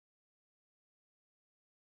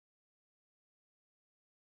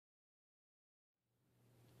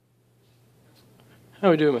How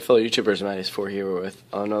we doing, my fellow YouTubers? Matty4 here with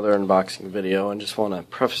another unboxing video, and just want to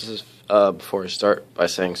preface this before I start by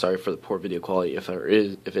saying sorry for the poor video quality. If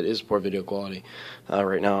it is poor video quality,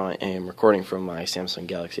 right now I am recording from my Samsung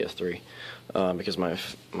Galaxy S3 because my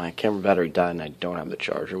camera battery died and I don't have the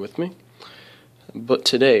charger with me. But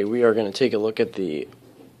today we are going to take a look at the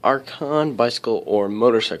Arkon bicycle or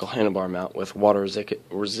motorcycle handlebar mount with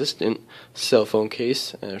water-resistant cell phone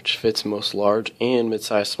case, which fits most large and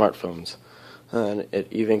mid-sized smartphones. And it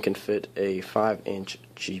even can fit a 5-inch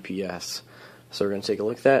GPS. So we're going to take a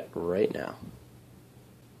look at that right now.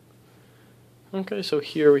 Okay, so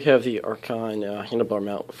here we have the Arkon handlebar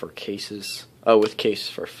mount for cases, with case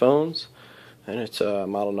for phones, and it's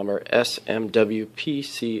model number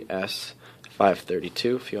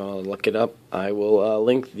SMWPCS532. If you want to look it up, I will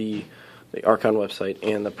link the Arkon website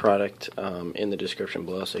and the product in the description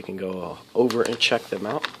below, so you can go over and check them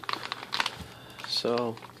out.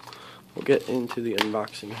 So we'll get into the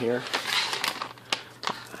unboxing here.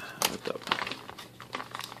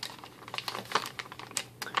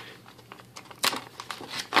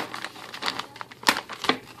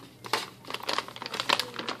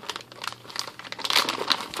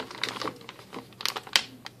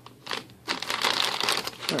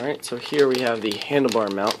 Alright, so here we have the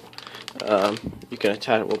handlebar mount. You can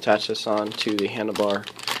we'll attach this on to the handlebar,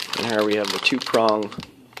 and here we have the two-prong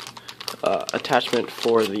attachment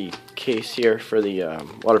for the case here, for the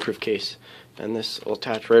waterproof case, and this will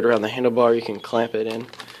attach right around the handlebar. You can clamp it in,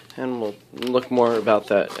 and we'll look more about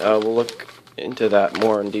that. We'll look into that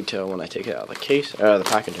more in detail when I take it out of the case, the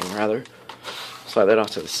packaging rather. Slide that off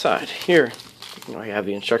to the side. Here, we have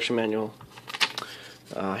the instruction manual,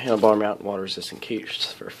 handlebar mount, water-resistant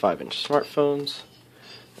case for 5-inch smartphones.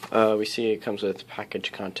 We see it comes with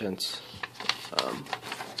package contents,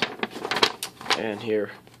 and here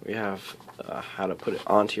we have how to put it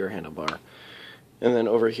onto your handlebar, and then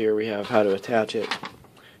over here we have how to attach it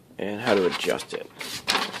and how to adjust it.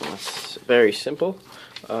 So it's very simple.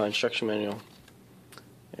 Instruction manual,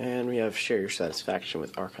 and we have share your satisfaction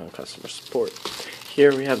with Arkon customer support.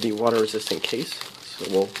 Here we have the water resistant case, so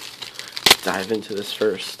we'll dive into this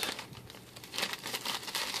first.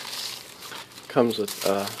 Comes with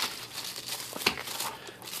a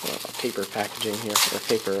paper packaging here, or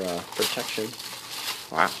paper protection.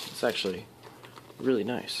 Wow, it's actually really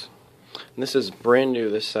nice. And this is brand new.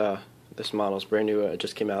 This model is brand new. It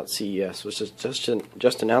just came out at CES, which is just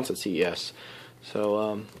announced at CES.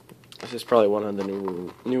 So this is probably one of the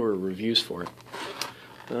newer reviews for it.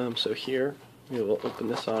 So here we will open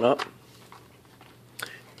this on up,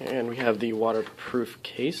 and we have the waterproof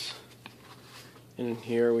case. And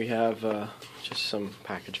here we have just some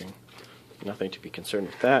packaging. Nothing to be concerned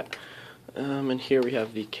with that. And here we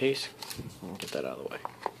have the case. I'll get that out of the way.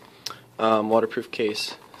 Waterproof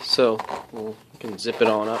case. So we can zip it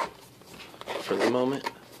on up for the moment.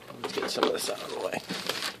 Let's get some of this out of the way.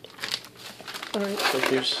 Alright, so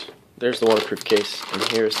there's the waterproof case, and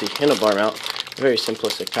here's the handlebar mount. Very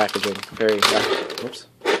simplistic packaging. Very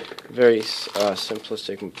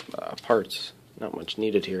simplistic parts. Not much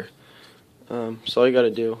needed here. So all you got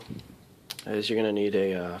to do is you're going to need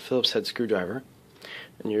a Phillips head screwdriver,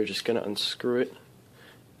 and you're just going to unscrew it,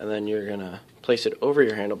 and then you're going to place it over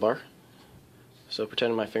your handlebar. So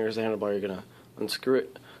pretending my finger's the handlebar, you're going to unscrew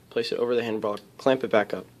it, place it over the handlebar, clamp it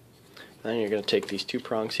back up. Then you're going to take these two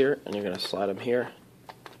prongs here, and you're going to slide them here.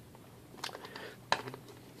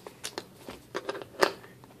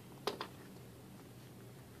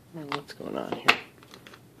 What's going on here?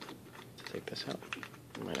 Let's take this out.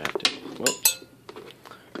 I might have to. Whoops.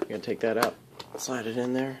 You're going to take that out, slide it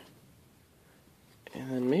in there,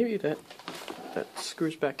 and then maybe that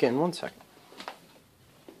screws back in. 1 second.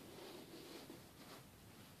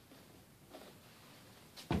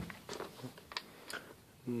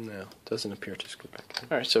 No, doesn't appear to screw back in.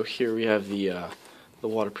 Alright, so here we have the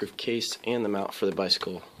waterproof case and the mount for the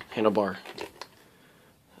bicycle handlebar.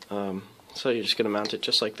 So you're just going to mount it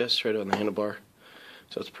just like this, right on the handlebar.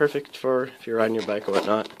 So it's perfect for if you're riding your bike or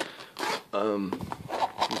whatnot. You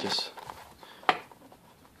just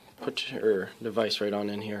put your device right on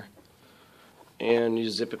in here, and you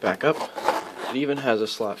zip it back up. It even has a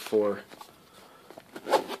slot for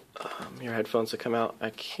your headphones to come out.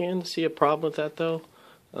 I can see a problem with that though.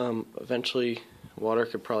 Eventually water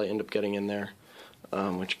could probably end up getting in there,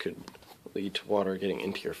 which could lead to water getting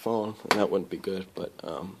into your phone, and that wouldn't be good. But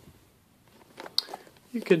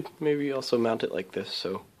you could maybe also mount it like this,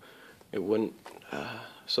 so it wouldn't,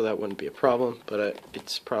 so that wouldn't be a problem. But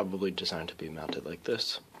it's probably designed to be mounted like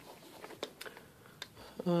this.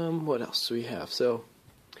 What else do we have? So,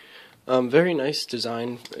 very nice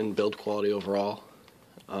design and build quality overall.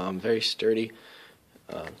 Very sturdy.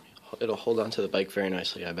 It'll hold onto the bike very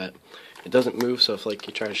nicely, I bet. It doesn't move, so if like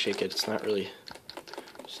you try to shake it, it's not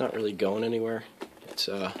really going anywhere. It's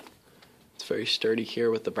very sturdy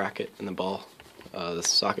here with the bracket and the ball, the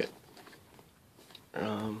socket.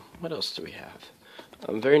 What else do we have?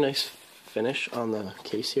 Very nice finish on the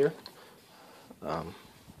case here.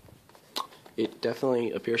 It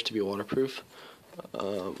definitely appears to be waterproof,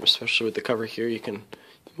 especially with the cover here. You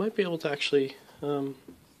might be able to actually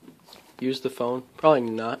use the phone. Probably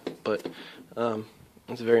not, but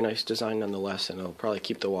it's a very nice design nonetheless, and it'll probably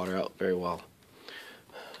keep the water out very well.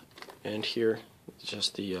 And here is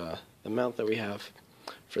just the mount that we have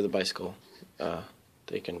for the bicycle.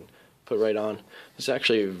 They can put right on. It's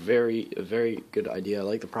actually a very good idea. I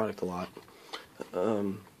like the product a lot.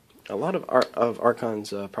 A lot of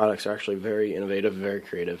Arkon's products are actually very innovative, very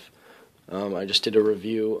creative. I just did a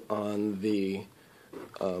review on the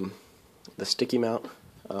sticky mount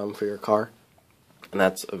for your car, and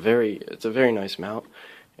it's a very nice mount.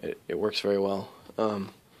 It works very well.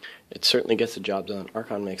 It certainly gets the job done.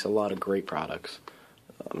 Arkon makes a lot of great products.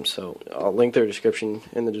 So I'll link their description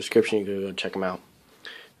in the description. You can go check them out.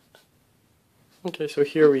 Okay, so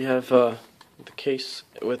here we have the case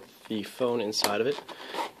with the phone inside of it,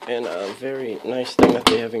 and a very nice thing that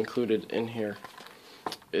they have included in here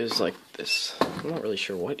is like this. I'm not really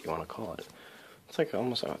sure what you want to call it. It's like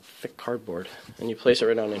almost a thick cardboard, and you place it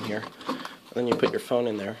right down in here, and then you put your phone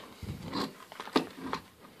in there,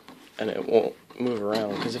 and it won't move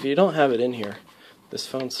around, because if you don't have it in here, this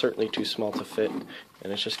phone's certainly too small to fit,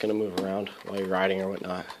 and it's just going to move around while you're riding or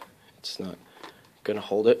whatnot. It's not going to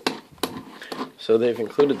hold it. So they've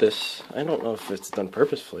included this. I don't know if it's done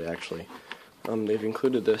purposefully, actually. They've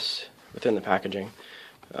included this within the packaging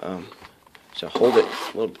to hold it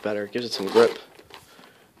a little bit better. It gives it some grip,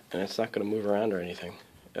 and it's not going to move around or anything.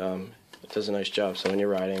 It does a nice job, so when you're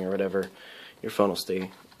riding or whatever, your phone will stay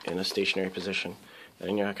in a stationary position,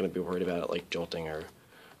 and you're not going to be worried about it like jolting or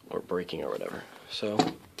breaking or whatever. So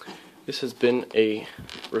this has been a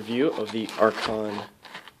review of the Arkon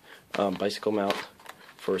bicycle mount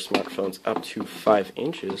for smartphones up to 5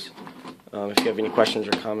 inches. If you have any questions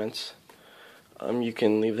or comments, you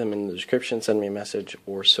can leave them in the description, send me a message,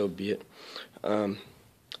 or so be it. I'll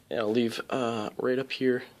leave right up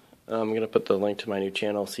here. I'm going to put the link to my new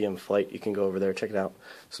channel, CM Flight. You can go over there, check it out,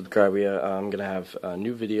 subscribe. I'm going to have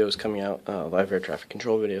new videos coming out, live air traffic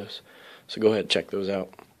control videos, so go ahead and check those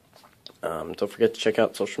out. Don't forget to check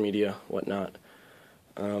out social media, whatnot.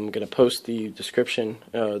 I'm going to post the description,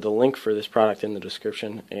 the link for this product in the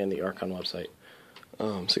description, and the Arkon website.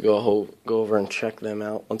 So go over and check them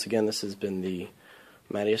out. Once again, this has been the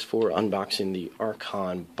Mattias for unboxing the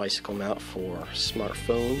Arkon bicycle mount for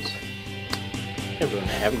smartphones. Everyone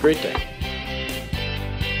have a great day.